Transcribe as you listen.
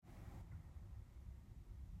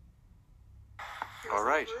All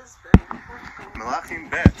right. Melachim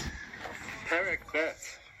Bet. Perek Bet.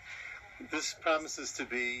 This promises to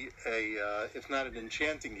be if not an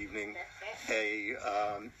enchanting evening, a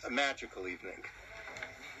magical evening.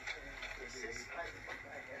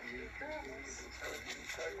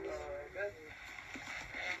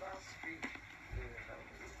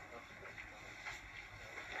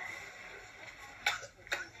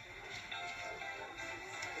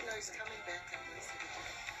 He's coming back.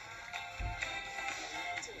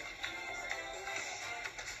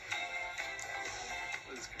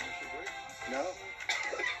 Was this commercial break? No.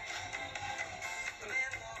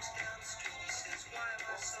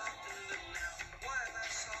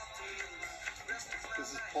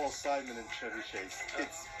 This is Paul Simon and Chevy Chase.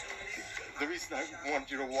 It's the reason I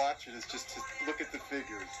wanted you to watch it is just to look at the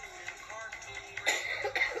figures.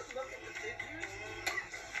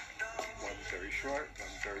 One's very short,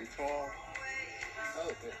 one's very tall.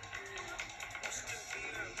 Oh, good.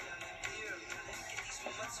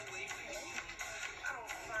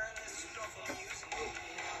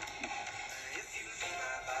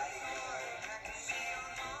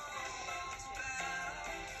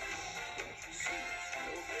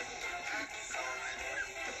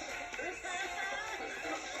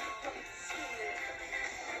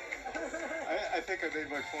 I think I made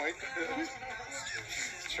my point.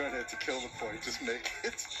 Try not to kill the point, just make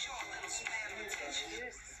it.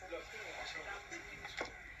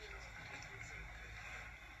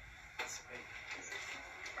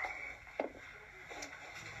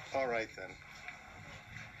 All right then.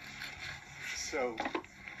 So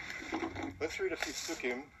let's read a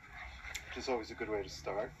Pisukim, which is always a good way to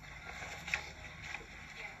start.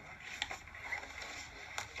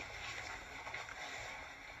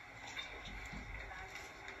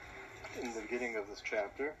 In the beginning of this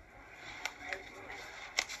chapter.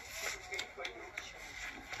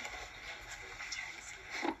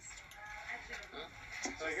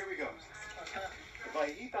 So here we go.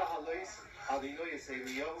 Vayita halos Adonai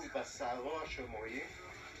Eliyahu basaro shomoyim,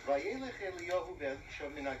 vayelech Eliyahu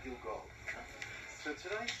ve'Elisha min ha'Gilgal. So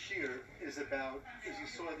tonight's shir is about, as you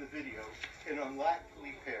saw in the video, an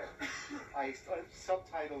unlikely pair. I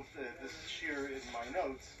subtitled this shir in my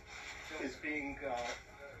notes is being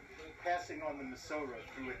passing on the Masorah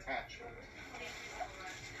through attachment.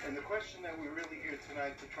 And the question that we're really here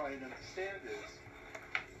tonight to try and understand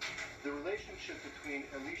is the relationship between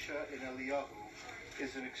Elisha and Eliyahu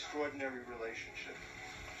is an extraordinary relationship.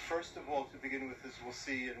 First of all, to begin with, as we'll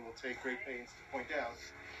see and we'll take great pains to point out,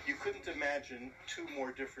 you couldn't imagine two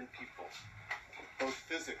more different people, both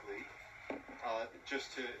physically,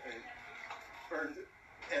 just to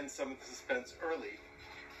end some of the suspense early.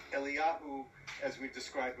 Eliyahu, as we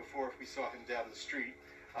described before, if we saw him down the street,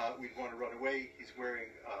 we'd want to run away. He's wearing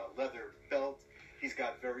a leather belt. He's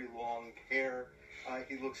got very long hair.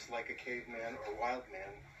 He looks like a caveman or wild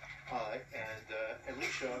man. And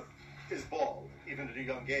Elisha is bald, even at a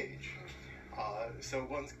young age. So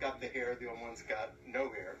one's got the hair, the other one's got no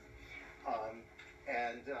hair.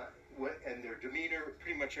 And their demeanor,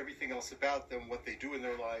 pretty much everything else about them, what they do in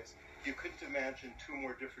their lives, you couldn't imagine two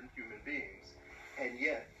more different human beings. And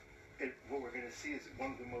yet, what we're going to see is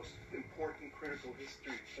one of the most important critical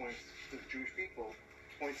history points to the Jewish people,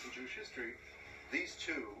 points in Jewish history. These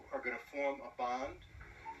two are going to form a bond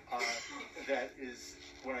that is,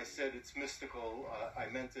 when I said it's mystical, I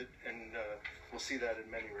meant it, and we'll see that in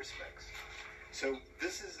many respects. So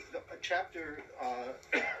this is chapter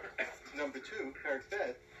number 2, Perek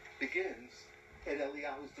Bet, begins at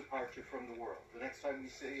Eliyahu's departure from the world. The next time we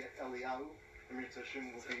see Eliyahu, the Mitzvah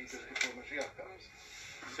Hashem will be just before Mashiach comes.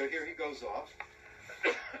 So here he goes off.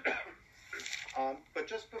 But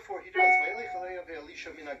just before he does,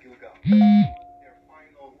 Elisha min ha'Gilgal, their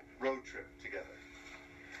final road trip together.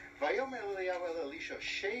 Vayomer Eliyahu el Elisha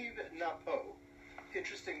shev napo.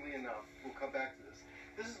 Interestingly enough, we'll come back to this.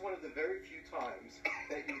 This is one of the very few times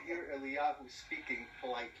that you hear Eliyahu speaking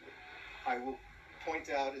politely. I will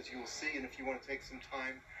point out, as you will see, and if you want to take some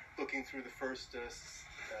time looking through the first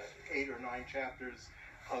 8 or 9 chapters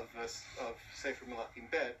of Sefer Melachim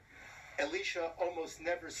Bet, Elisha almost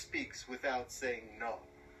never speaks without saying no.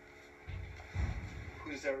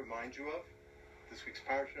 Who does that remind you of? This week's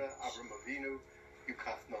parsha, Avram Avinu,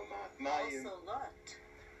 Yukaf no Ma'at Mayim. Also Lot.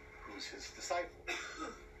 Who's his disciple.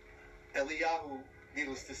 Eliyahu,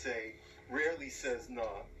 needless to say, rarely says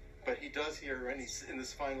no, but he does here in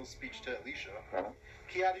this final speech to Elisha.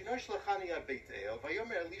 Ki Adonai shlachani ad Beit El,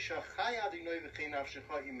 vayomer Elisha chai Adonai v'chei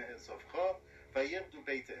nafshecha im e'ezavcha, vayerdu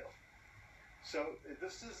Beit El. So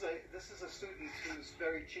this is a student who's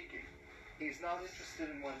very cheeky. He's not interested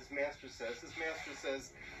in what his master says. His master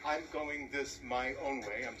says, I'm going this my own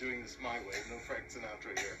way. I'm doing this my way. No Frank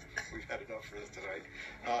Sinatra here. We've had enough for this tonight.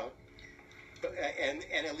 And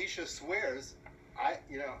Elisha swears, I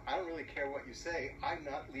don't really care what you say. I'm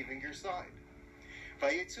not leaving your side.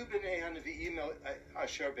 ויצאו בני הנביאים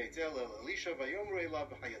אשר בית אל אלישע ויאמרו אליו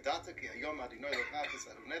הידעת כי היום אדוני לקח את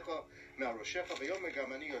אדונך מעל ראשך ויאמר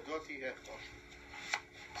גם אני יודעתי היכו.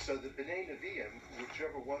 So the Bnei Nevi'im,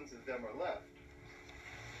 whichever ones of them are left,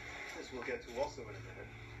 as we'll get to also in a minute,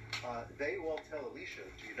 they all tell Elisha,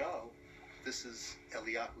 do you know, this is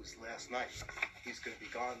Eliyahu's last night. He's going to be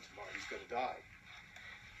gone tomorrow. He's going to die.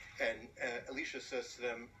 And Elisha says to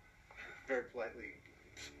them, very politely,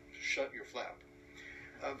 shut your flap.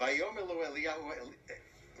 Vayomer lo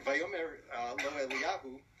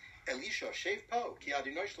Eliyahu, Elisha, shev po, ki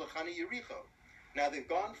Adonai shlachani Yericho. Now they've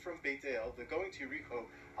gone from Beit El, they're going to Yericho.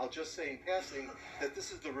 I'll just say in passing that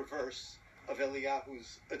this is the reverse of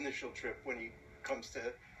Eliyahu's initial trip when he comes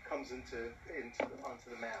onto the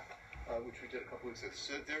map, which we did a couple weeks ago.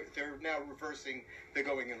 So they're now reversing. They're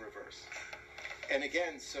going in reverse. And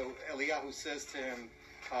again, so Eliyahu says to him,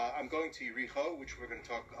 I'm going to Yericho, which we're going to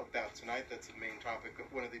talk about tonight. That's the main topic,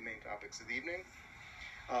 one of the main topics of the evening.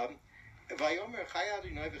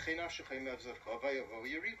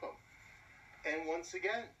 And once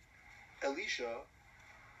again, Elisha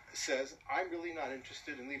says, I'm really not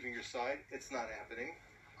interested in leaving your side. It's not happening.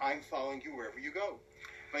 I'm following you wherever you go.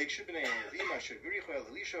 Now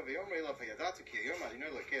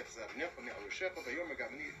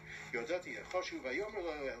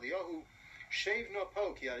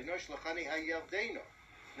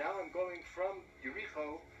I'm going from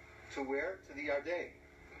Yericho to where? To the Yarden.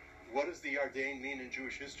 What does the Yarden mean in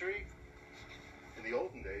Jewish history? In the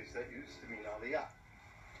olden days, that used to mean Aliyah.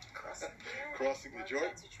 Crossing the Jordan.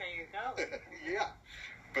 That's where you're going. Yeah.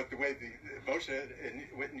 But the way the Moshe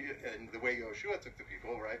and the way Yoshua took the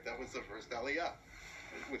people, right, that was the first Aliyah.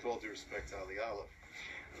 With all due respect to Aliyah.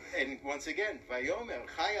 And once again, Vayomer,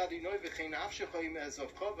 Chai Adonai v'chein avshecho im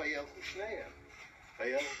ezovcho vayelchu shneim.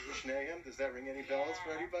 Vayelchu shneim, does that ring any bells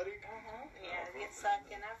for anybody? Yeah, it's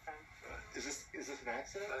stuck in Ephraim. Is this an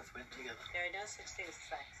accident? Both went together. There are no such thing as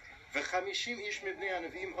accident. ו50 איש מבני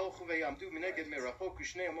הנביאים הלכו ויעמדו מנגד מרחוק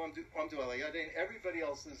ושניהם עמדו על הירדן. Everybody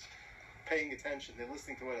else is paying attention. They're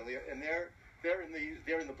listening to what Eliyahu, and they're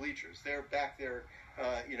in the bleachers. They're back there,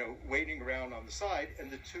 waiting around on the side. And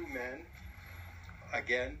the two men,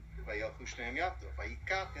 again, וילכו שניהם יחדיו.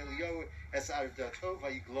 ויקח אליהו את ערדתו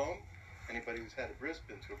ויגלום. Anybody who's had a bris,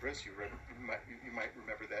 been to a bris, you might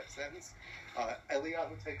remember that sentence.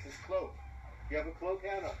 Eliyahu takes his cloak. You have a cloak,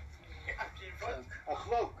 Hannah? A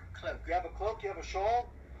cloak. You have a cloak. You have a shawl.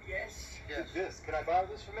 Yes. This. Can I borrow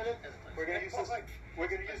this for a minute? We're going to use this. We're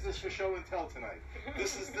going to use this for show and tell tonight.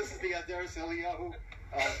 This is the Adaris Eliyahu.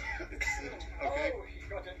 Okay. Oh, he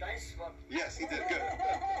got a nice one. Yes, he did good.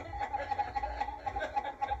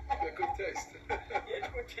 Good taste.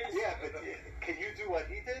 Yeah, but can you do what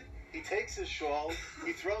he did? He takes his shawl,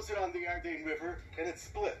 he throws it on the Yarden River, and it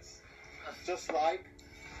splits, just like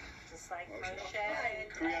Moshe and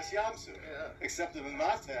Kriyas Yamsuf, except the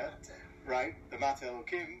Mata, right? The Mata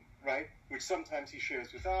Elokim, right? Which sometimes he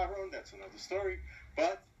shares with Aaron. That's another story.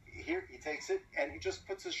 But here he takes it and he just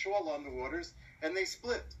puts his shawl on the waters, and they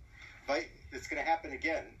split. It's going to happen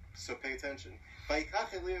again, so pay attention. Okay,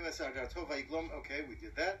 we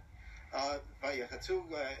did that.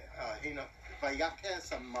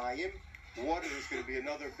 Water is going to be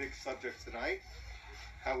another big subject tonight.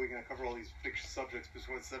 How are we going to cover all these big subjects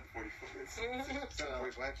before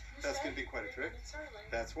 7:45? That's going to be quite a trick.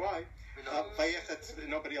 That's why.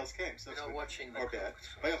 Nobody else came. So We're not watching or bad.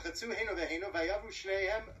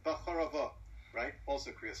 Right?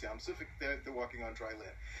 Also Kriyas Yamsuf. They're walking on dry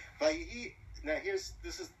land. Now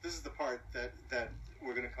this is the part that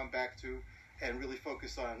we're going to come back to and really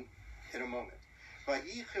focus on in a moment.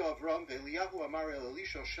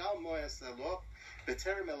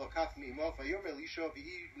 בטרם אלוקח מאמו, ויאמר אלישע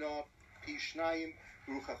ויהי נא פי שניים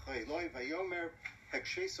ברוחך אלוהי, ויאמר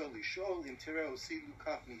הקשסו לשאול אם תראה עושי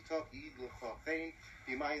לוקח מאיתו יעיד לך כן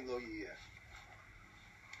ומאין לא יהיה.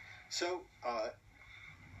 So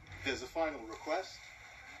there's a final request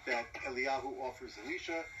that Eliyahu offers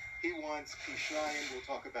Elisha. He wants pi shnayim. We'll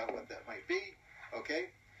talk about what that might be.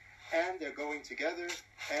 Okay, and they're going together,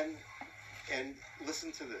 and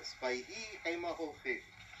listen to this. Vayhi hema holchi.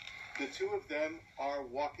 The two of them are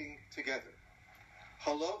walking together.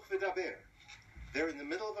 Haloch v'daber. They're in the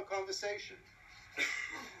middle of a conversation.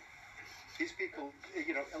 These people,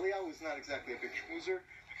 Eliyahu is not exactly a big schmoozer.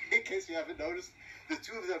 In case you haven't noticed, the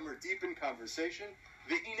two of them are deep in conversation.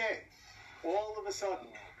 V'hineh. All of a sudden,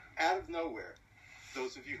 out of nowhere.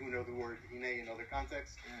 Those of you who know the word Hinei in other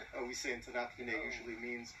contexts, we say in Tanakh Hinei usually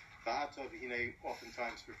means Va'atov. Hinei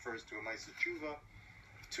oftentimes refers to a Ma'aseh Tshuva,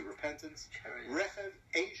 to repentance. Rechev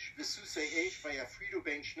Eish V'susei Eish Vayafridu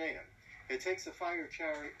Ben Shneim. It takes a fiery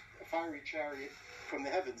chariot from the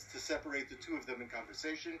heavens to separate the two of them in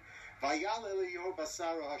conversation. Vayal Eliyahu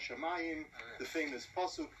Basara Hashamayim, the famous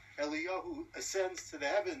pasuk. Eliyahu ascends to the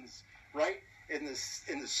heavens, right, in this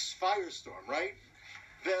firestorm, right?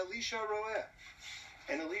 Elisha roeh,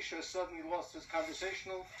 and Elisha suddenly lost his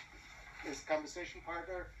conversation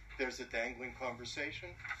partner. There's a dangling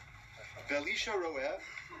conversation. Elisha roeh,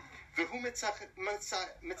 v'hu mitzaek,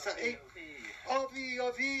 Avi,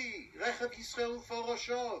 Rechav Yisrael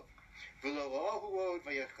Foroshav, v'lo ra'ahu od,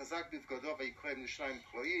 v'yachazak bivgodov, v'yikroem l'shnayim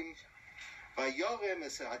chloim, v'yorem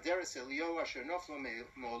es ha'aderes Eliyahu asher noflo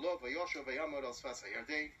me'olo, v'yoshav v'yamod al sfas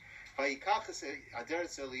ha'yardein, v'yikach es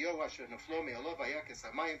ha'aderes Eliyahu asher noflo me'olo, v'yakes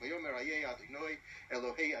ha'mayim, v'yomer ayeh Adonai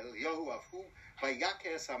Elohei Eliyahu avhu,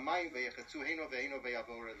 v'yakes ha'mayim, v'yachatzu heino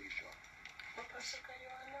v'yavor Elisha.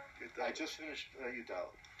 I just finished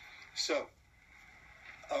Yudal. So,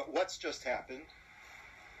 what's just happened?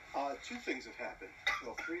 Two things have happened.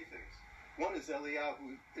 Well, three things. One is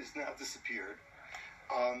Eliyahu is now disappeared.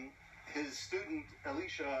 His student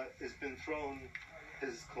Elisha has been thrown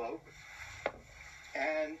his cloak,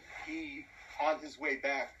 and he, on his way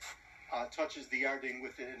back, touches the Yarden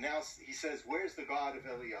with it, and now he says, "Where's the God of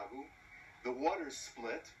Eliyahu?" The waters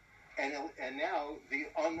split, and now the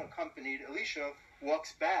unaccompanied Elisha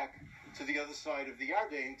walks back to the other side of the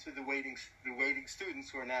Yarden to the waiting students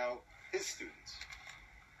who are now his students.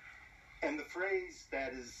 And the phrase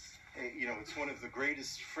that is, it's one of the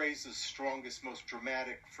greatest phrases, strongest, most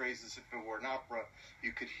dramatic phrases. If it were an opera,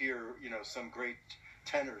 you could hear, some great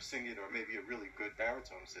tenor sing it, or maybe a really good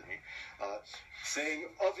baritone singing, saying,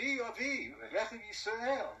 Avi, Avi, Rechav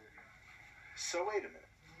Yisrael. So wait a minute.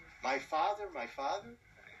 My father?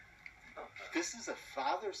 This is a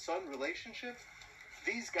father-son relationship?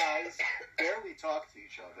 These guys barely talk to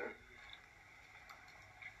each other,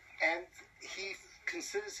 and he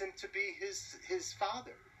considers him to be his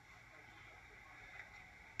father.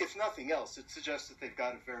 If nothing else, it suggests that they've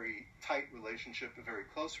got a very tight relationship, a very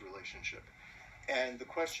close relationship. And the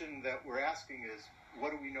question that we're asking is, what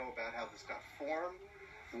do we know about how this got formed?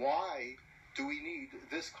 Why do we need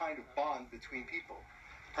this kind of bond between people?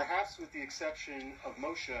 Perhaps with the exception of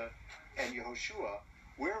Moshe and Yehoshua,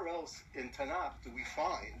 where else in Tanakh do we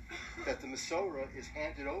find that the Masorah is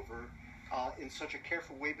handed over in such a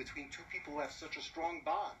careful way between two people who have such a strong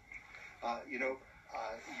bond? You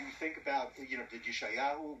think about, did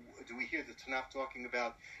Yeshayahu, do we hear the Tanakh talking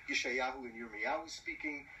about Yeshayahu and Yirmiyahu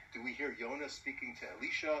speaking? Do we hear Yonah speaking to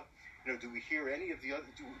Elisha? Do we hear any of the other,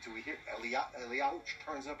 do we hear Eliyahu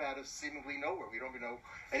turns up out of seemingly nowhere? We don't even know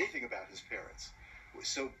anything about his parents.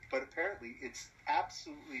 So, but apparently it's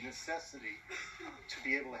absolutely necessity to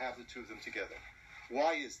be able to have the two of them together.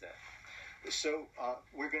 Why is that? So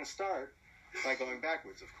we're going to start by going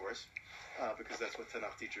backwards, of course, because that's what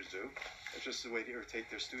Tanakh teachers do. It's just a way to irritate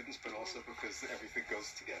their students, but also because everything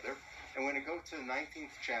goes together. And we're going to go to the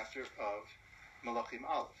 19th chapter of Melachim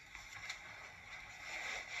Aleph.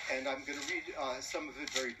 And I'm going to read some of it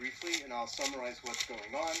very briefly, and I'll summarize what's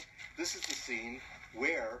going on. This is the scene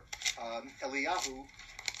where Eliyahu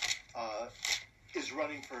is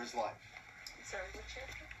running for his life. Sorry, what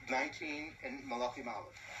chapter? 19 in Melachim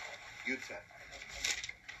Aleph. Yud Tet.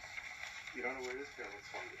 You don't know where it is? Here, let's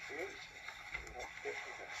find it.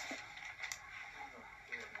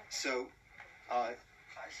 So,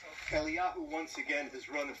 Eliyahu once again has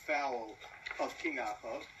run afoul of King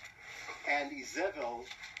Achav, and Izebel,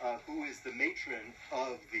 who is the matron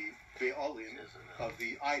of the Be'olim, of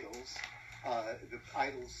the idols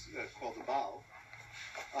called the Baal,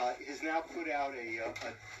 has now put out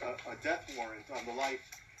a death warrant on the life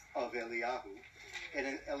of Eliyahu.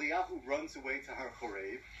 And Eliyahu runs away to Har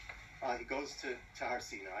Chorev. He goes to Har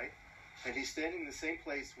Sinai, and he's standing in the same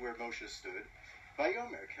place where Moshe stood.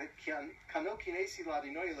 Vayomer, kano kinesi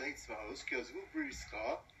ladinoi lehitzvahos, ki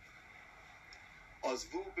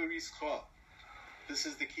ozvu berischa. This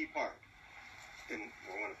is the key part in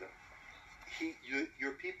one of them.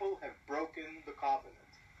 Your people have broken the covenant.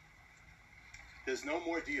 There's no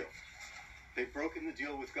more deal. They've broken the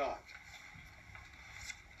deal with God.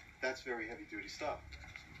 That's very heavy-duty stuff.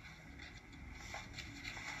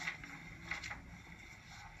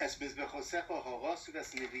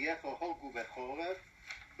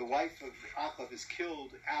 The wife of Achav is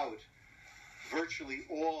killed out virtually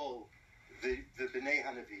all the Bnei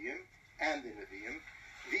HaNeviim and the Neviim.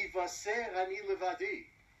 Vivaser ani levadi.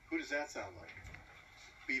 Who does that sound like?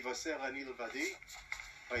 Vivaser ani levadi.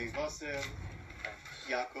 Vayivasem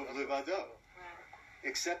Yaakov levado.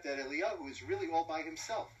 Except that Eliyahu is really all by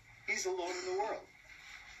himself. He's alone in the world.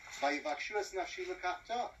 Vayivakshu es nafshi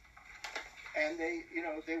lekachta. And they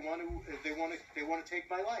want to take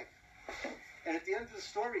my life. And at the end of the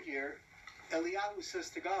story here, Eliyahu says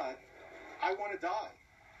to God, I want to die.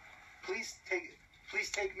 Please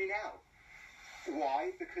take me now.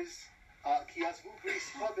 Why? Because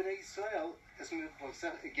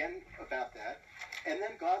again about that. And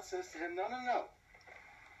then God says to him, no.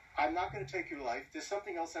 I'm not going to take your life. There's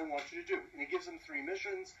something else I want you to do. And he gives him 3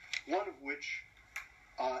 missions, one of which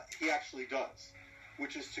he actually does,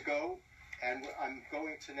 which is to go, and I'm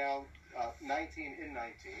going to now 19 in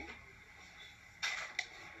 19.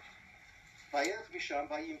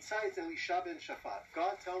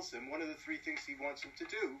 God tells him one of the 3 things he wants him to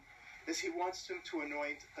do is he wants him to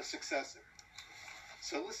anoint a successor.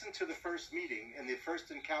 So listen to the first meeting and the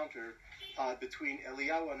first encounter between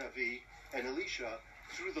Eliyahu Navi and Elisha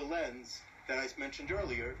through the lens that I mentioned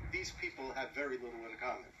earlier. These people have very little in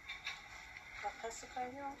common.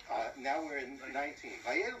 Now we're in 19.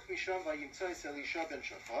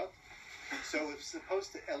 So it's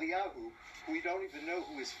supposed to Eliyahu, who we don't even know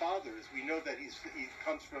who his father is. We know that he's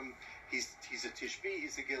a Tishbi,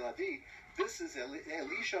 he's a Giladi. This is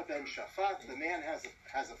Elisha ben Shaphat. The man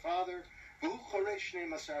has a father.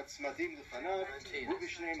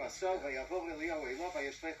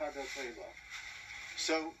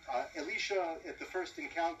 So Elisha at the first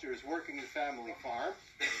encounter is working the family farm.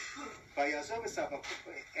 And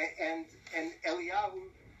Eliyahu,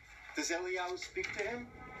 does Eliyahu speak to him?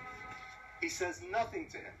 He says nothing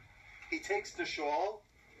to him. He takes the shawl,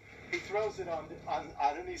 he throws it on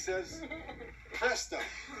him, he says, presto,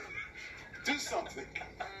 do something.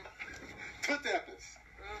 Put that this.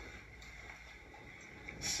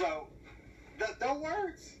 So, no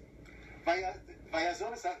words.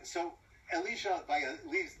 So Elisha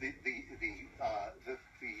leaves the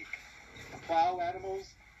plow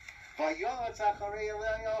animals,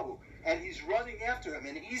 and he's running after him,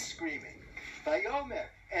 and he's screaming. Vayomer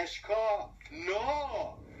Eshka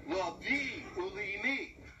no lavi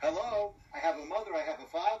ulimi. Hello, I have a mother, I have a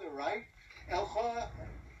father, right? Elcha,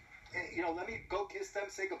 let me go kiss them,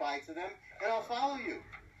 say goodbye to them, and I'll follow you.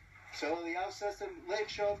 So Eliyahu says to him, Lech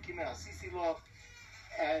shov kimel sisi lo,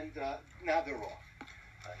 and now they're off.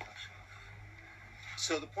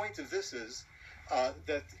 So the point of this is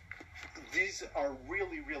that these are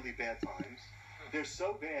really, really bad times. They're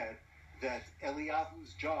so bad that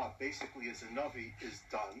Eliyahu's job, basically as a Navi, is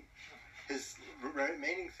done. His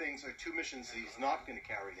remaining things are 2 missions that he's not going to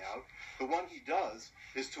carry out. The one he does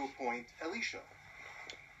is to appoint Elisha.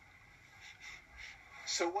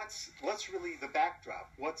 So what's really the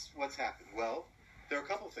backdrop? What's happened? Well, there are a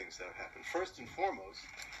couple of things that have happened. First and foremost,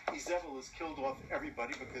 Izebel has killed off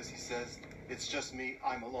everybody because he says, it's just me,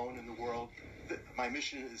 I'm alone in the world, my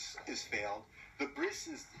mission is failed. The bris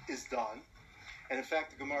is done. And in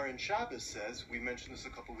fact, the Gemara in Shabbos says, we mentioned this a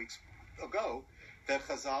couple of weeks ago, that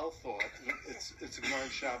Chazal thought, it's a Gemara in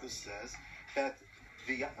Shabbos says, that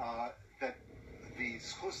the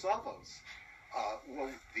schus avos,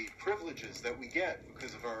 the privileges that we get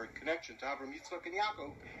because of our connection to Abraham, Yitzchak, and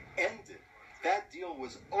Yaakov, ended. That deal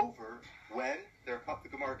was over when, the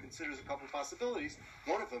Gemara considers a couple of possibilities.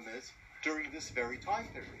 One of them is during this very time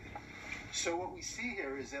period. So what we see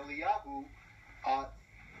here is Eliyahu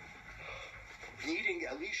needing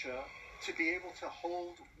Elisha to be able to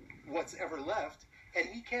hold what's ever left, and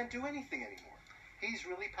he can't do anything anymore. He's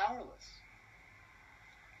really powerless.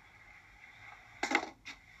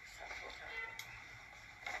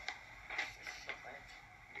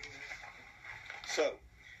 So,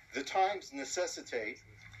 the times necessitate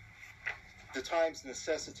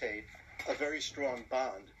a very strong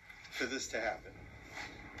bond for this to happen.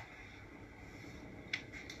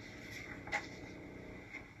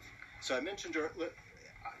 So I mentioned earlier,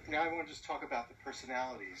 now I want to just talk about the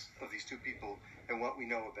personalities of these 2 people and what we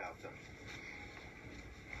know about them.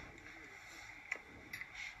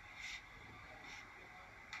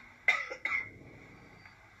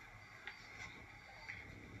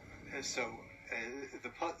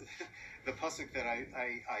 The pasuk that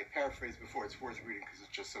I paraphrased before, it's worth reading because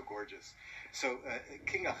it's just so gorgeous. So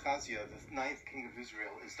King Achaziah, the 9th king of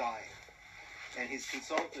Israel, is dying. And he's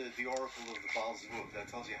consulted the oracle of the Baal Zevub. That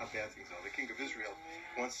tells you how bad things are. The king of Israel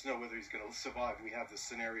wants to know whether he's going to survive. We have this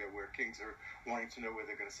scenario where kings are wanting to know whether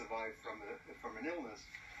they're going to survive from an illness,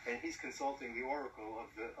 and he's consulting the oracle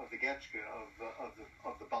of the Getchka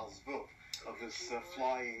of the Baal Zevub, of this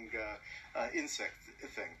flying insect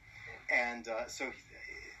thing. And so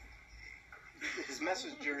his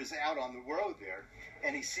messenger is out on the road there,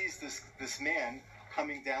 and he sees this man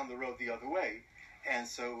coming down the road the other way. And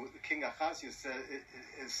so the King Achaziah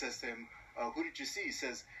says to him, who did you see? He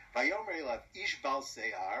says, Vayomer elav ish bal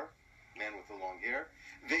se'ar, man with the long hair,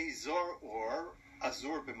 ve'izor or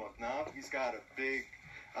azur b'motnav, he's got a big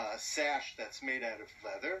sash that's made out of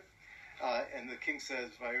leather. And the king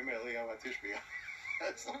says, Vayomer Eliyahu atishbi.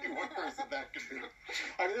 That's only one person that can do it.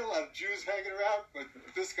 I mean, there are a lot of Jews hanging around, but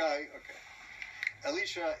this guy, okay.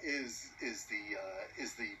 Elisha is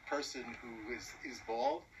the person who is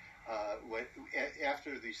bald.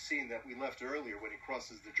 After the scene that we left earlier, when he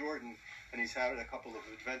crosses the Jordan and he's having a couple of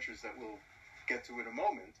adventures that we'll get to in a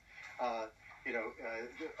moment, a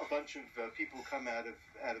bunch of people come out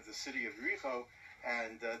of the city of Jericho,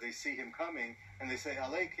 and they see him coming, and they say,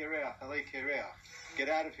 "Alei kereach, alei kereach, get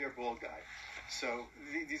out of here, bald guy." So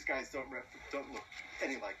these guys don't look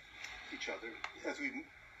any like each other, as we've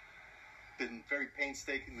been very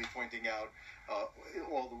painstakingly pointing out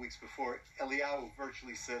all the weeks before. Eliyahu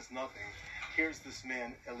virtually says nothing. Here's this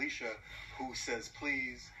man, Elisha, who says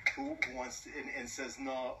please, who wants to, and says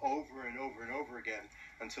no over and over and over again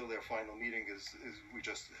until their final meeting is we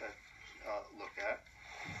just looked at.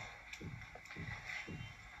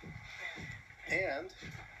 And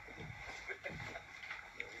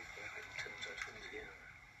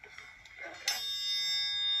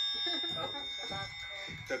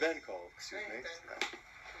the Ben call, excuse me.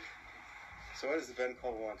 So what does the Ben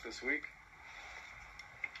call want this week?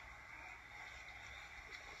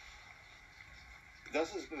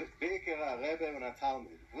 Das ist Bekerer Rebbe und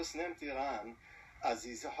Talmud. Was nimmt ihr an, als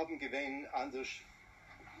sie haben gewähnt anders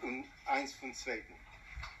und eins von zweiten?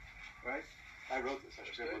 Right? I wrote this. I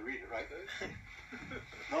should be able to read it, right?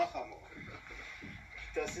 Noch einmal.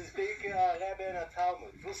 Das ist Bekerer Rebbe und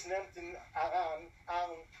Talmud. Was nimmt ihr an,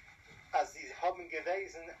 als sie haben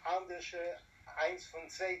gewesen anders eins von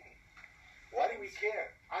zweiten? Why do we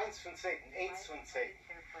care? Eins von zweiten, eins von zweiten.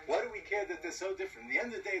 Why do we care that they're so different? At the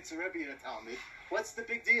end of the day, it's a Rebbe and a Talmud. What's the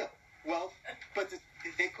big deal? Well, but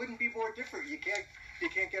they couldn't be more different. You can't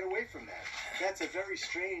get away from that. That's a very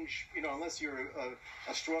strange, unless you're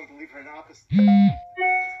a strong believer in opposite. Let's be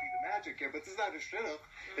the magic here, but this is not a shidduch.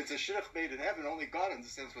 It's a shidduch made in heaven. Only God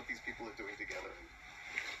understands what these people are doing together.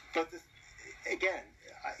 But again,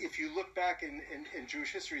 if you look back in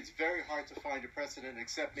Jewish history, it's very hard to find a precedent,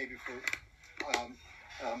 except maybe for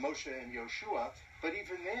Moshe and Yoshua. But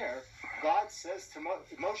even there, God says to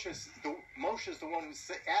Moshe's the one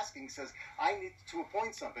who's asking, says, I need to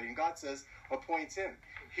appoint somebody. And God says, appoint him.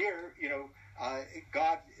 Here,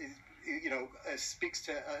 God speaks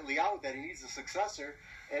to Eliyahu that he needs a successor.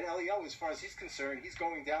 And Eliyahu, as far as he's concerned, he's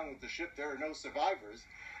going down with the ship. There are no survivors.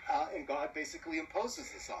 And God basically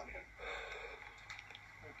imposes this on him.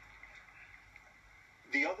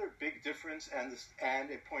 The other big difference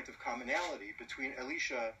and a point of commonality between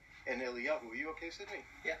Elisha and Eliyahu, are you okay, Sidney?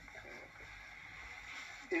 Yeah.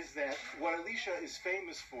 Okay. Is that what Elisha is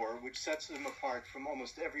famous for, which sets him apart from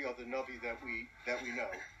almost every other Navi that we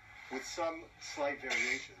know, with some slight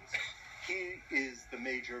variations, he is the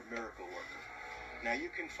major miracle worker. Now you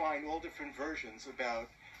can find all different versions about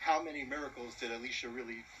how many miracles did Elisha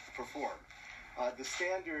really perform. The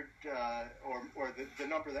standard, or the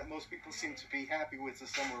number that most people seem to be happy with,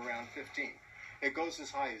 is somewhere around 15. It goes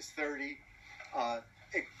as high as 30.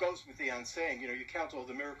 It goes with the saying, you count all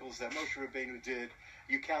the miracles that Moshe Rabbeinu did,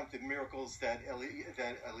 you count the miracles that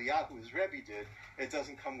Eliyahu, his Rebbe, did, it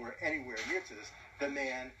doesn't come anywhere near to this. The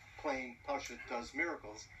man, plain Pashut, does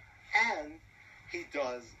miracles, and he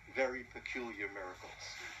does very peculiar miracles.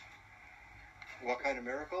 What kind of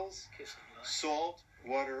miracles? Salt,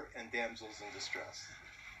 water, and damsels in distress.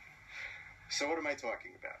 So what am I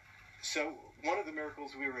talking about? So one of the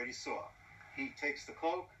miracles we already saw. He takes the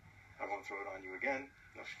cloak. I won't throw it on you again.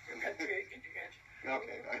 No.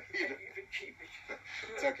 Okay.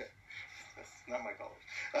 It's okay. That's not my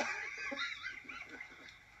color.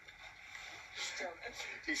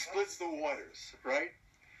 He splits the waters, right?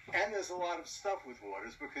 And there's a lot of stuff with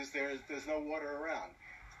waters because there's no water around.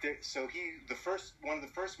 So one of the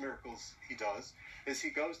first miracles he does is he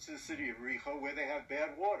goes to the city of Jericho where they have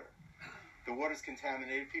bad water. The water's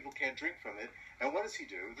contaminated. People can't drink from it. And what does he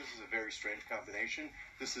do? This is a very strange combination.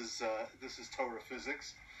 This is Torah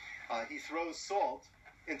physics. He throws salt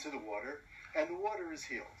into the water, and the water is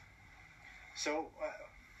healed. So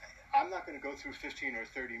I'm not going to go through 15 or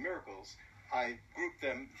 30 miracles. I grouped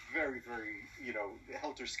them very, very,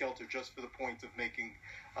 helter-skelter, just for the point of making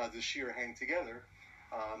the shear hang together.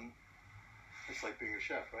 It's like being a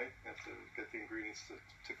chef, right? You have to get the ingredients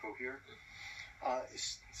to cohere.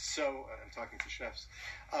 So I'm talking to chefs.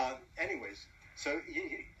 Anyways, so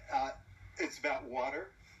it's about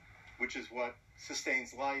water, which is what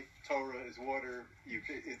sustains life. Torah is water.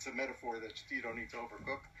 It's a metaphor that you don't need to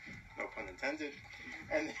overcook, no pun intended.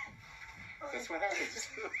 And that's what happens.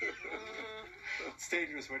 It's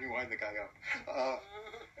dangerous when you wind the guy up.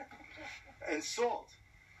 And salt.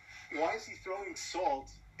 Why is he throwing salt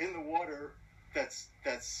in the water that's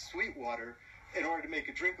sweet water in order to make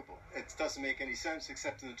it drinkable? It doesn't make any sense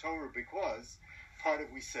except in the Torah, because part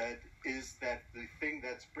of we said is that the thing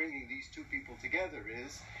that's bringing these two people together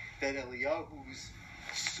is that Eliyahu's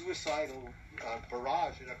suicidal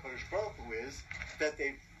barrage in HaKadosh Baruch Hu is that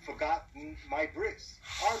they've forgotten my bris,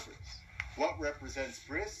 our bris. What represents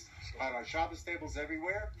bris? On our Shabbos tables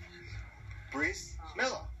everywhere, bris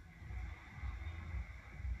milah.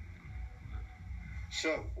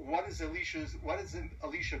 So, what is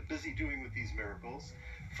Elisha busy doing with these miracles?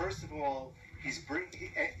 First of all,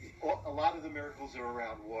 a lot of the miracles are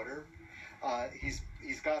around water.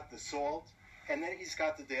 He's got the salt, and then he's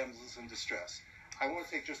got the damsels in distress. I want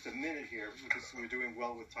to take just a minute here, because we're doing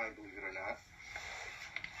well with time, believe it or not,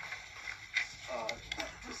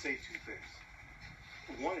 to say two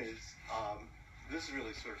things. One is, this is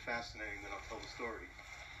really sort of fascinating, then I'll tell the story.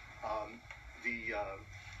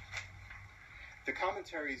 The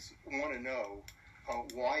commentaries want to know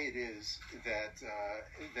why it is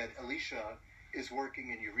that Elisha is working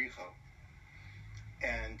in Yericho.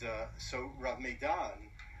 And so Rav Meidan,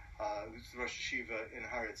 who's the Rosh Yeshiva in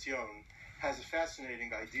Har Etzion, has a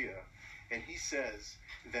fascinating idea. And he says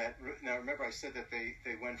that, now remember I said that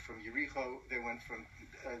they went from Yericho,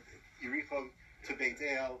 Yericho to Beit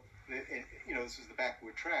El, this is the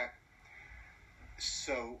backward track.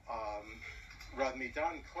 So Rav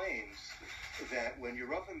Meidan claims that when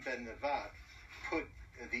Yeravim ben Nevat put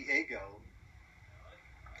the Egel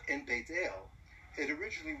in Beit El, it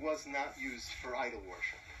originally was not used for idol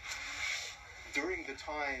worship. During the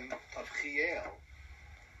time of Chiel,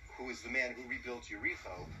 who is the man who rebuilt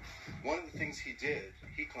Yericho, one of the things he did,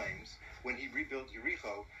 he claims, when he rebuilt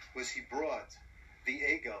Yericho, was he brought the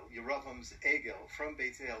Egel, Yeravim's Egel, from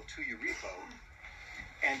Beit El to Yericho,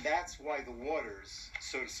 and that's why the waters,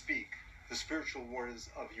 so to speak, the spiritual waters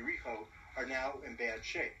of Yericho, are now in bad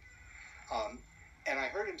shape. And I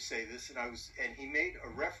heard him say this, and he made a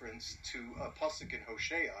reference to a pasuk in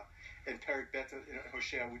Hosea, in perek Bet in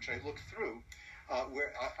Hosea, which I looked through,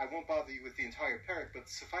 where I won't bother you with the entire perek, but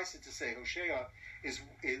suffice it to say, Hosea is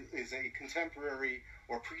a contemporary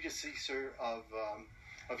or predecessor of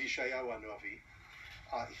Yeshayahu HaNavi.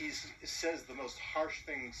 He says the most harsh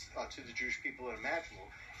things to the Jewish people imaginable,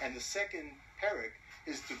 and the second perek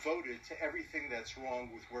is devoted to everything that's wrong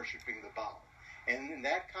with worshiping the Baal. And in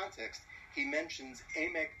that context, he mentions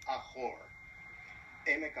Emek Achor.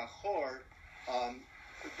 Emek Achor,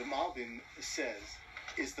 the Malbim says,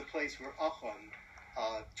 is the place where Achon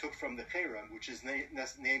took from the Cherem, which is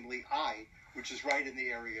namely Ai, which is right in the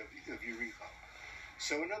area of Yericho.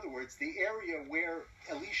 So in other words, the area where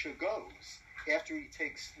Elisha goes, after he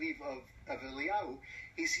takes leave of Eliyahu,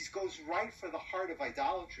 he goes right for the heart of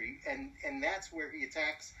idolatry, and that's where he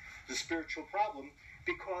attacks the spiritual problem,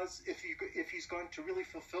 because if he's going to really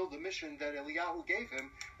fulfill the mission that Eliyahu gave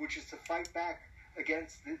him, which is to fight back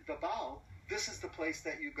against the Baal, this is the place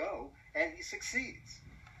that you go, and he succeeds.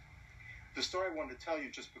 The story I wanted to tell you,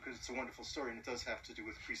 just because it's a wonderful story, and it does have to do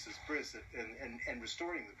with Priestess Bris and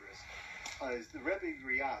restoring the Bris, is the Rebbe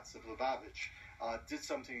Riatz of Lubavitch did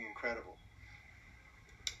something incredible.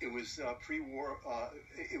 It was pre-war.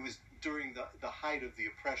 It was during the height of the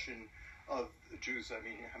oppression of the Jews. I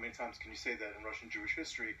mean, how many times can you say that in Russian Jewish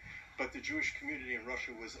history? But the Jewish community in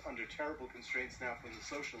Russia was under terrible constraints now from the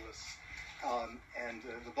socialists and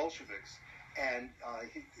the Bolsheviks. And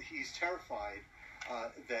he's terrified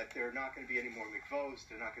that there are not going to be any more mikvos,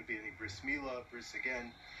 there are not going to be any bris milah, bris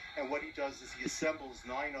again. And what he does is he assembles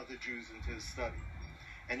 9 other Jews into his study.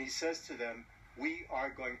 And he says to them, we are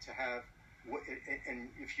going to have, and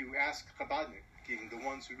if you ask Chabadnik, the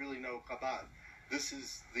ones who really know Chabad, this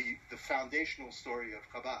is the foundational story of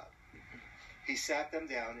Chabad. He sat them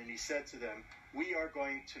down and he said to them, we are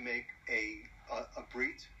going to make a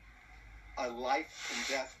brit, a life and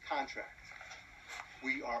death contract.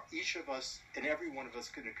 We are, each of us and every one of us,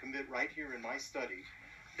 going to commit right here in my study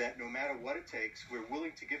that no matter what it takes, we're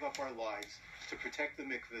willing to give up our lives to protect the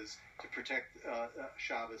mikvahs, to protect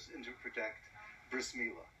Shabbos, and to protect Bris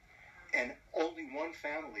Milah. And only one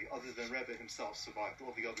family, other than Rebbe himself, survived.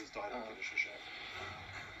 All the others died on Kiddush Hashem.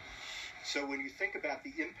 So when you think about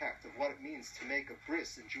the impact of what it means to make a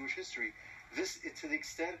bris in Jewish history, to the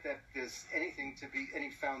extent that there's anything to be any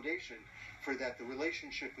foundation for that, the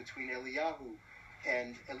relationship between Eliyahu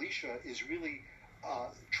and Elisha is really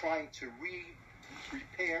trying to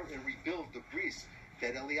repair and rebuild the bris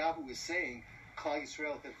that Eliyahu is saying Klal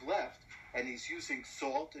Yisrael have left, and he's using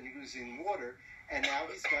salt and using water, and now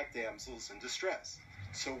he's got damsels in distress.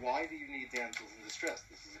 So why do you need damsels in distress?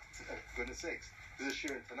 This is, for goodness sakes, this is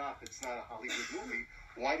Shir Tanakh. It's not a Hollywood movie.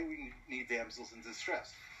 Why do we need damsels in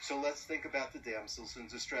distress? So let's think about the damsels in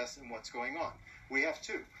distress and what's going on. We have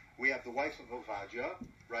two. We have the wife of Ovadia,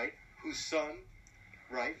 right, whose son,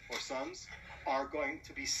 right, or sons, are going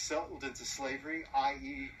to be sold into slavery,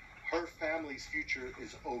 i.e., her family's future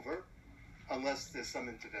is over, unless there's some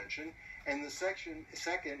intervention. And the second,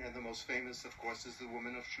 and the most famous, of course, is the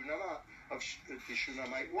woman of the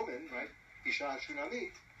Shunammite woman, right, Isha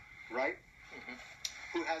Shunamit, right,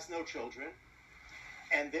 who has no children.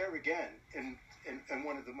 And there again, in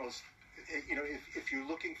one of the most, if you're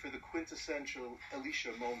looking for the quintessential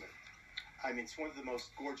Elisha moment, I mean, it's one of the most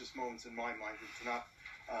gorgeous moments in my mind. It's not,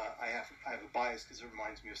 I have a bias because it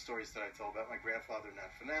reminds me of stories that I tell about my grandfather,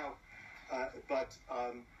 not for now. But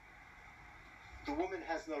the woman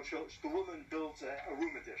has no children. The woman builds a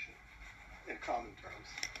room addition, in common terms,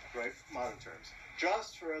 right, modern terms,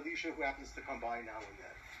 just for Elisha, who happens to come by now and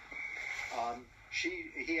then.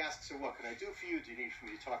 He asks her, what can I do for you? Do you need for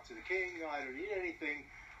me to talk to the king? No, I don't need anything.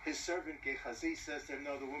 His servant Gehazi says to him,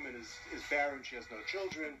 no, the woman is barren, she has no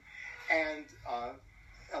children. And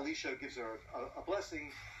Elisha gives her a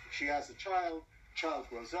blessing. She has a child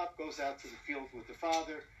grows up, goes out to the field with the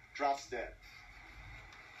father, drops dead.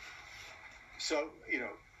 So,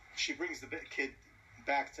 she brings the kid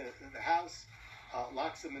back to the house,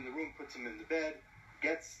 locks him in the room, puts him in the bed,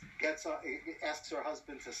 asks her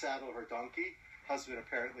husband to saddle her donkey. Husband,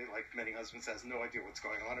 apparently, like many husbands, has no idea what's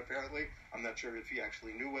going on, apparently. I'm not sure if he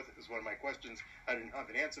actually knew what. It was one of my questions I didn't have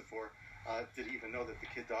an answer for. Did he even know that the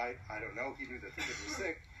kid died? I don't know. He knew that the kid was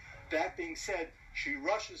sick. That being said, she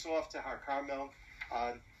rushes off to Har Carmel.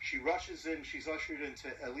 She rushes in. She's ushered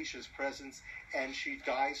into Elisha's presence, and she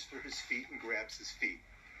dies for his feet and grabs his feet.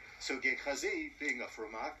 So Gehazi, being a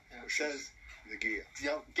Frumak, says,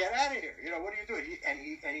 get out of here. What are you doing? And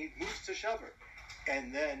he moves to shove her.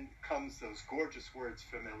 And then comes those gorgeous words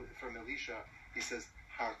from Elisha. He says,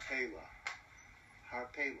 Harpela.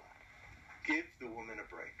 Give the woman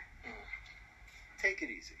a break. Take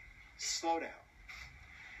it easy. Slow down.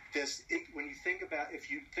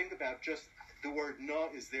 If you think about just the word no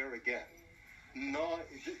is there again. No,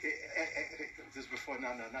 this is before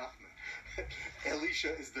Nana Nachman.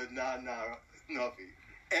 Elisha is the na Navi.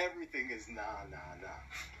 Everything is na.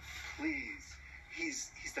 Please.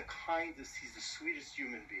 He's the kindest, he's the sweetest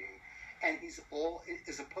human being. And he's all,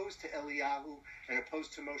 as opposed to Eliyahu, and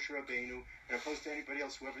opposed to Moshe Rabbeinu, and opposed to anybody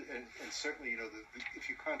else, whoever, and certainly, if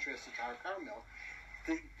you contrast it to Har Carmel,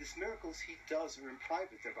 these miracles he does are in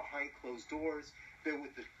private. They're behind closed doors. They're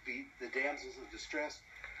with the damsels of distress.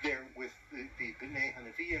 They're with the B'nai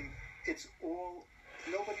Hanavim. It's all,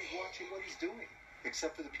 nobody's watching what he's doing,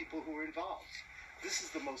 except for the people who are involved. This is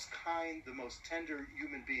the most kind, the most tender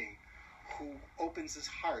human being who opens his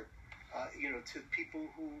heart, to people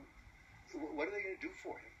who, what are they going to do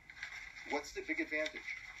for him? What's the big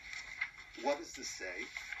advantage? What does this say?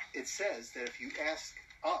 It says that if you ask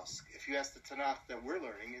the Tanakh that we're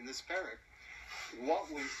learning in this perek, what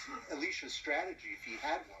was Elisha's strategy, if he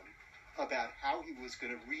had one, about how he was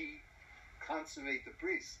going to reconsummate the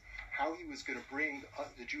priests, how he was going to bring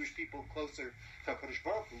the Jewish people closer to HaKadosh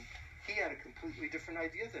Baruch Hu, he had a completely different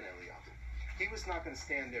idea than Eliyahu. He was not going to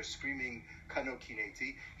stand there screaming Kano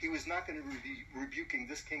Kineti. He was not going to be rebuking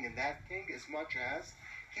this king and that king as much as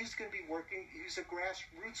he was going to be working. He was a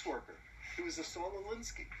grassroots worker. He was a Saul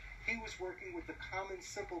Alinsky. He was working with the common,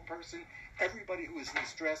 simple person, everybody who was in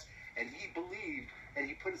distress, and he believed, and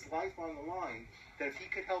he put his life on the line, that if he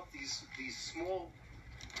could help these small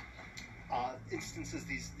instances,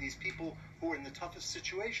 these people who are in the toughest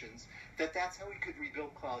situations, that's how he could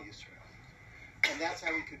rebuild Klal Yisrael. And that's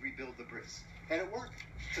how he could rebuild the bris. And it worked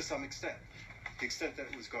to some extent, the extent that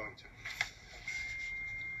it was going to.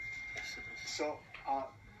 Yes, it is. So,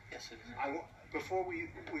 yes, it is.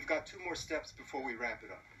 We've got two more steps before we wrap it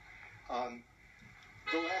up.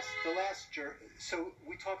 The last journey. So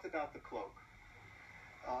we talked about the cloak.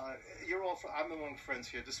 I'm among friends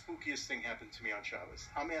here. The spookiest thing happened to me on Shabbos.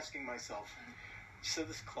 I'm asking myself, so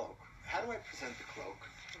this cloak, how do I present the cloak?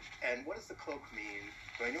 And what does the cloak mean?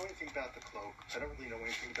 Do I know anything about the cloak? I don't really know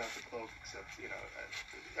anything about the cloak, except,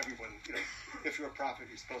 everyone, if you're a prophet,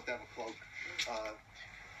 you're supposed to have a cloak.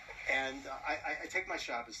 I take my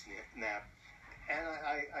Shabbos nap, and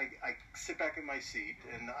I sit back in my seat,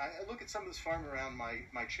 and I look at some of this farm around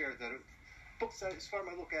my chair, books as farm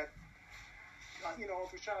I look at,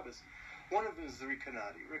 over Shabbos. One of them is the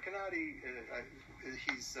Rekanati. Rekanati,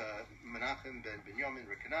 he's Menachem ben Binyamin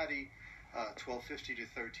Rekanati. 1250 to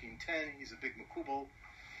 1310. He's a big makubal,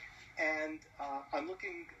 and I'm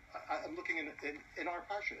looking in our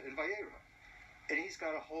parsha in Vayera, and he's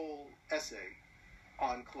got a whole essay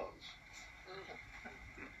on clothes.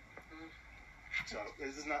 So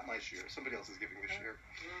this is not my shir. Somebody else is giving the shir,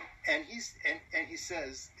 and he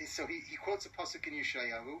says, so he quotes a pasuk in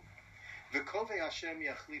Yeshayahu, "V'kovei Hashem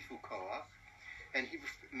yachlifu koach," and he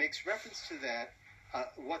makes reference to that.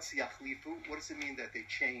 What's yachlifu? What does it mean that they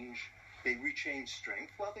rechange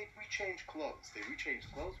strength? Well, they rechange clothes. They rechange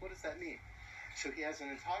clothes. What does that mean? So he has an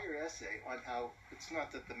entire essay on how it's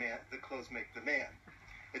not that the clothes make the man;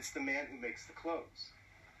 it's the man who makes the clothes.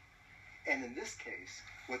 And in this case,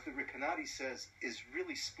 what the Rekanati says is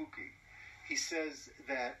really spooky. He says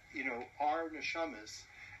that, our neshamas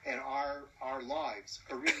and our lives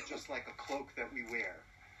are really just like a cloak that we wear.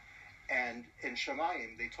 And in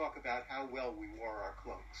Shamayim, they talk about how well we wore our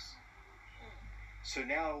cloaks. So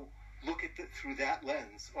now, look at through that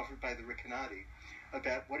lens offered by the Rekanati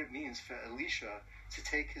about what it means for Elisha to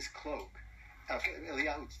take his cloak,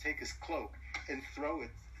 Eliyahu to take his cloak and throw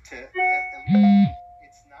it to Elisha.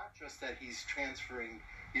 It's not just that he's transferring,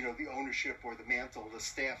 the ownership or the mantle, the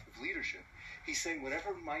staff of leadership. He's saying,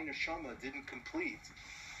 whatever my neshama didn't complete,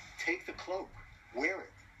 take the cloak, wear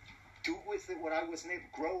it, do with it what I wasn't able,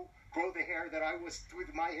 grow the hair that I was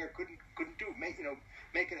with my hair couldn't do, make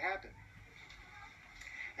it happen.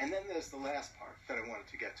 And then there's the last part that I wanted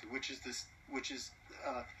to get to, which is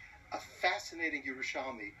a fascinating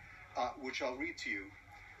Yerushalmi, which I'll read to you,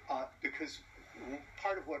 because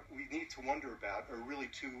part of what we need to wonder about are really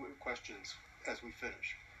two questions as we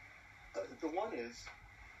finish. The one is,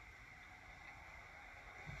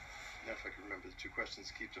 now if I can remember the two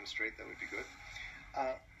questions, keep them straight, that would be good.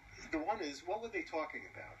 The one is, what were they talking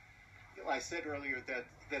about? I said earlier that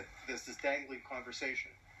there's this dangling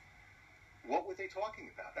conversation. What were they talking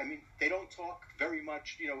about? I mean, they don't talk very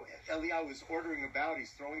much. Eliyahu is ordering about,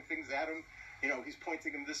 he's throwing things at him, he's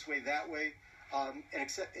pointing him this way, that way. And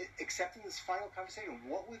except in this final conversation,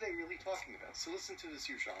 what were they really talking about? So listen to this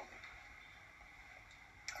Yerushalmi.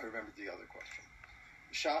 I remembered the other question.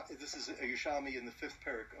 This is a Yerushalmi in the 5th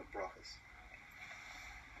perek of Brachas.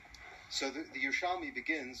 So the Yerushalmi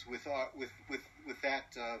begins with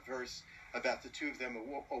that verse about the two of them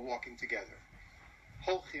are walking together.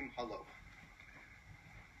 Holchim haloch.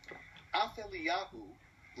 Af Eliyahu,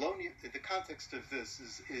 the context of this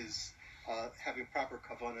is having proper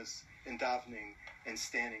kavanas in davening and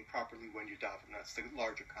standing properly when you daven. That's the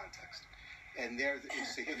larger context. And here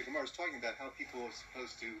the Gemara is talking about how people are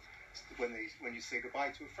supposed to, when you say goodbye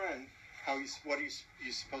to a friend, how are you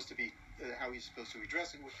supposed to be, how are you supposed to be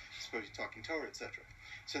dressing, supposed to be talking Torah, etc.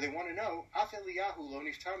 So they want to know, Af Eliyahu lo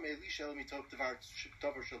niftar me Elisha el mitov davar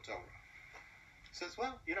shel Torah. Says,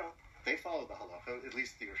 well, they follow the halacha, at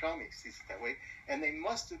least the Yerushalmi sees it that way, and they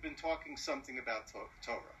must have been talking something about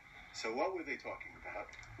Torah. So what were they talking about?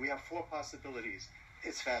 We have 4 possibilities.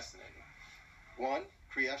 It's fascinating. 1,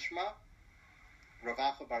 Kriyat Shema. Rav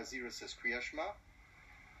Acha Bar Zira says Kriyat Shema.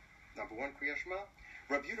 Number 1, Kriyat Shema.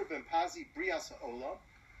 Rabbi Dr ben Pazi, Brias Olam,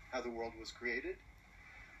 how the world was created.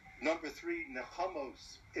 Number 3,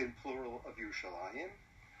 Nechamos, in plural, of Yerushalayim.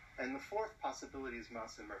 And the 4th possibility is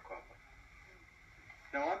Masa Merkava.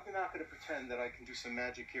 Now, I'm not going to pretend that I can do some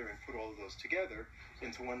magic here and put all of those together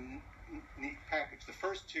into one neat package. The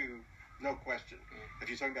first two, no question. If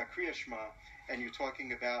you're talking about Kriyat Shema and you're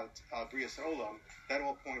talking about Brias Olam, that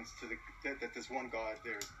all points to that there's one God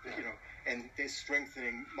there, and they're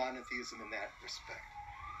strengthening monotheism in that respect.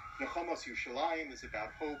 Nechamos Yerushalayim is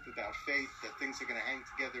about hope, about faith, that things are going to hang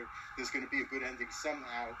together. There's going to be a good ending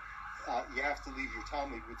somehow. You have to leave your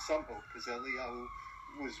Talmud with some hope, because Eliyahu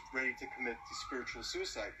was ready to commit to spiritual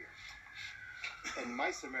suicide here. And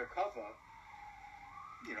Maisa Merkava,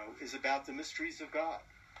 is about the mysteries of God.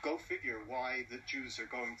 Go figure why the Jews are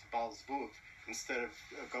going to Baal Zvuv instead of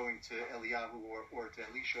going to Eliyahu or to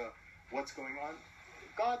Elisha. What's going on?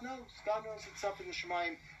 God knows. God knows it's up in the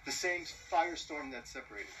Shemayim, the same firestorm that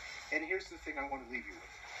separated. And here's the thing I want to leave you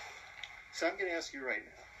with. So I'm going to ask you right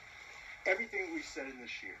now, everything we've said in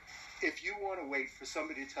this year, if you want to wait for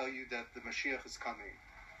somebody to tell you that the Mashiach is coming,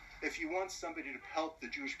 if you want somebody to help the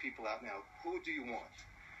Jewish people out now, who do you want?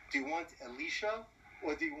 Do you want Elisha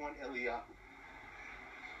or do you want Eliyahu?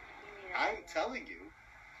 I'm telling you,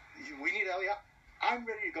 we need Eliyahu. I'm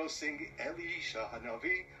ready to go sing Elisha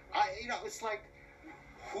Hanavi. It's like,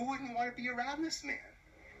 who wouldn't want to be around this man?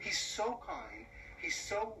 He's so kind. He's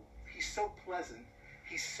so pleasant.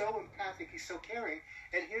 He's so empathic. He's so caring.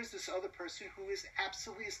 And here's this other person who is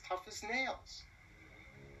absolutely as tough as nails.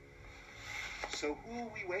 So who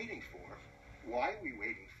are we waiting for? Why are we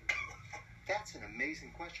waiting for? That's an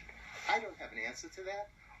amazing question. I don't have an answer to that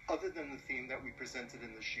other than the theme that we presented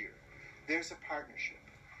in the shir. There's a partnership.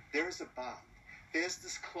 There is a bond. There's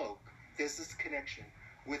this cloak. There's this connection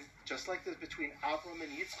with, just like there's between Avram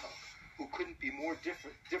and Yitzchak, who couldn't be more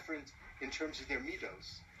different in terms of their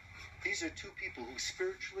midos. These are two people who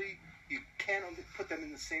spiritually, you can't put them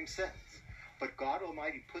in the same sentence. But God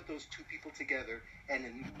Almighty put those two people together, and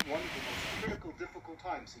in one of the most critical, difficult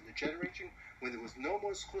times in the generation, when there was no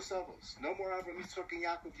more schus avos, no more Avram, Yitzchak, and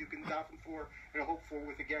Yaakov you can daven for and hope for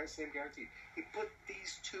with the same guarantee. He put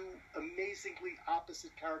these two amazingly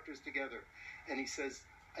opposite characters together, and he says,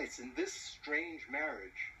 it's in this strange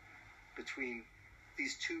marriage between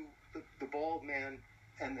these two, the bald man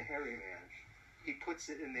and the hairy man. He puts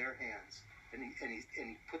it in their hands, and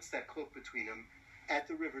he puts that cloak between them at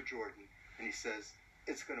the River Jordan, and he says,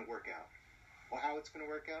 it's going to work out. Well, how it's going to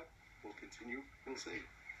work out, we'll continue. We'll see.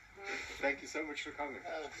 Thank you so much for coming.